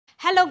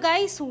Hello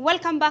guys,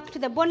 welcome back to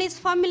the Bonnie's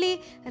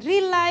family.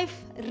 Real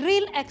life,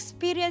 real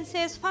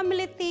experiences,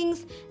 family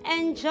things,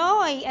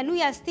 enjoy. And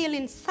we are still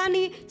in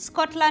sunny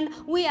Scotland.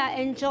 We are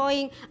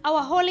enjoying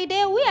our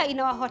holiday. We are in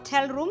our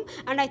hotel room,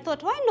 and I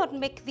thought, why not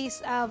make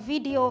this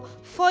video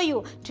for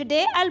you?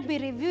 Today I'll be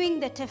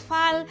reviewing the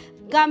Tefal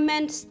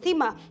garment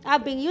steamer.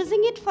 I've been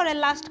using it for the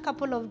last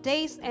couple of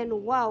days, and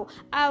wow,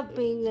 I've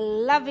been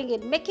loving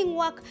it, making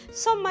work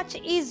so much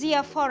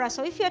easier for us.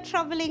 So if you're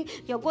traveling,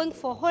 you're going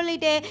for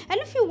holiday, and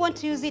if you want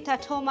to use it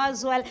at home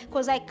as well,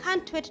 because I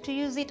can't wait to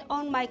use it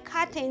on my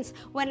curtains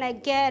when I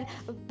get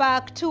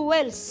back to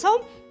Wales.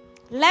 So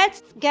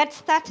let's get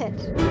started.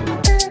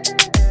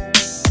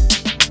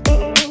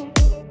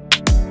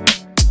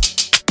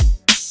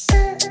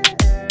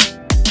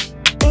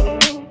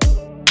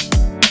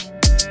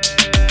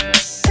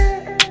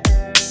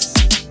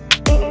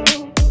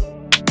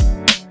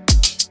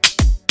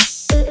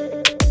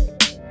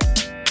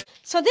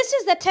 So this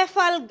is the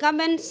Tefal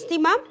garment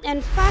steamer,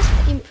 and first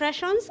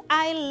impressions,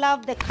 I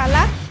love the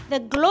color, the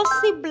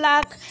glossy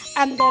black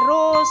and the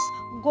rose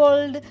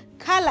gold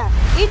color.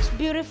 It's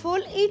beautiful,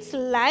 it's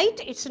light,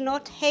 it's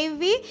not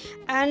heavy,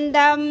 and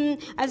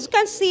as you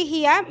can see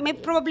here,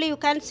 probably you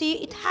can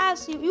see it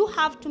has, you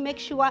have to make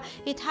sure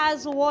it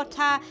has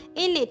water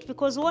in it,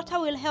 because water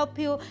will help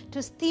you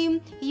to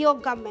steam your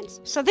garments.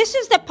 So this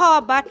is the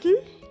power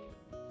button.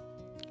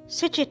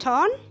 Switch it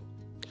on.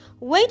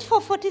 Wait for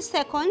 40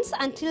 seconds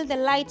until the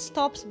light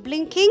stops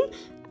blinking,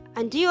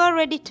 and you are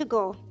ready to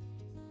go.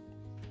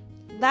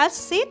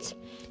 That's it.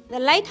 The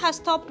light has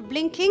stopped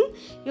blinking.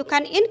 You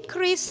can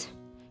increase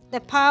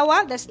the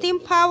power, the steam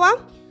power.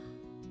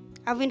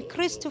 I've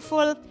increased to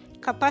full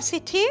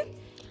capacity,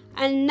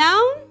 and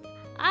now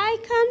I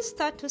can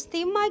start to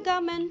steam my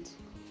garment.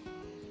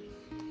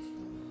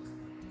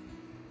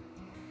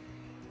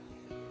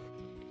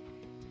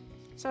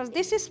 So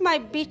this is my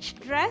beach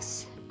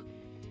dress.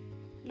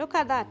 Look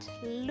at that,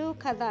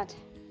 look at that.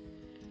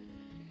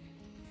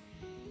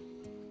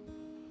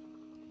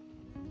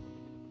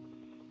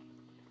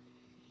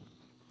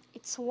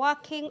 It's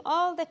working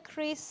all the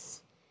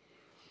crease.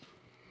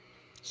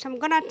 So I'm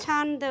gonna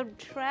turn the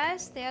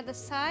dress the other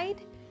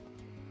side.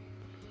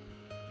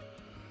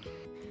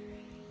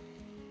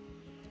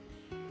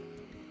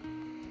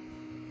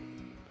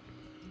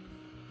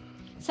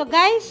 So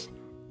guys,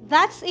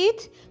 that's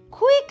it.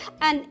 Quick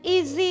and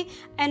easy,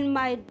 and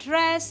my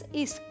dress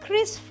is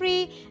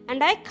crease-free,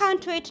 and I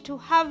can't wait to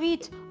have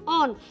it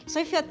on.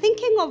 So if you're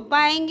thinking of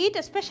buying it,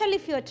 especially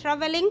if you're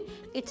traveling,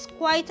 it's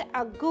quite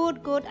a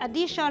good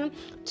addition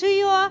to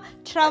your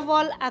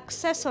travel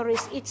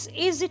accessories. It's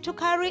easy to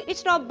carry,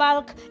 it's not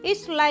bulk,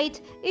 it's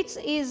light, it's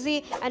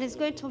easy, and it's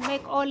going to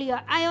make all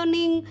your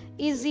ironing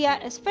easier,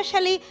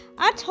 especially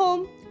at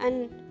home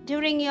and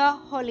during your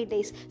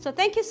holidays. So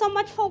thank you so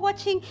much for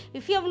watching.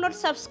 If you have not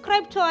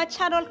subscribed to our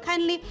channel,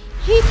 kindly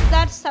hit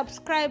that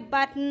subscribe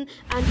button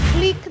and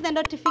click the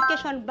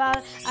notification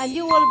bell, and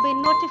you will be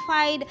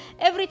notified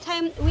every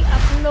time we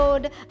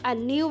upload a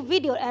new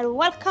video. And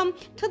welcome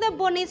to the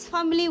Bonnie's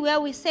family,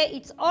 where we say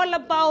it's all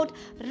about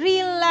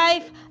real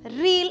life,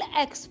 real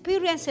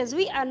experiences.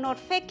 We are not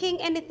faking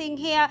anything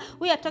here.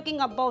 We are talking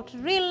about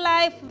real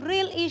life,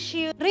 real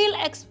issues, real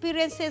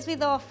experiences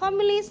with our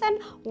families, and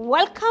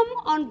welcome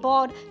on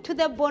board to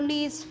the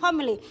Bonnie's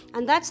family.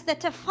 And that's the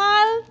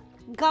Tefal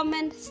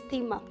garment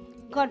steamer.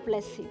 God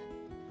bless you.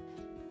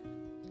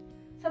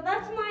 So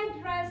that's my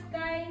dress,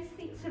 guys.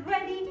 It's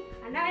ready,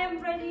 and I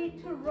am ready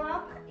to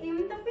rock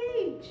in the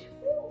beach.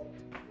 Woo.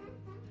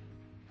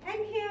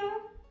 Thank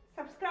you.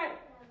 Subscribe.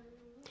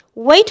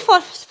 Wait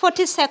for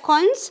 40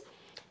 seconds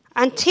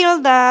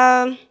until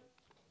the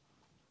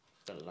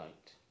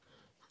light.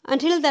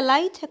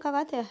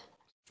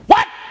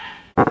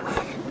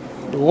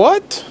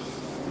 What?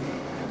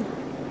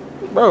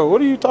 Bro,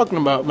 what are you talking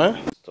about, man?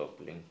 Stop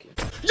blinking.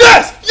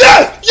 Yes!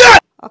 Yes! Yes!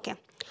 Okay.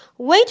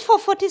 Wait for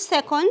 40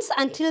 seconds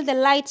until the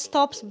light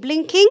stops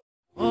blinking.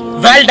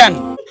 Well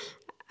done.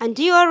 And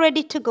you are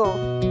ready to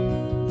go.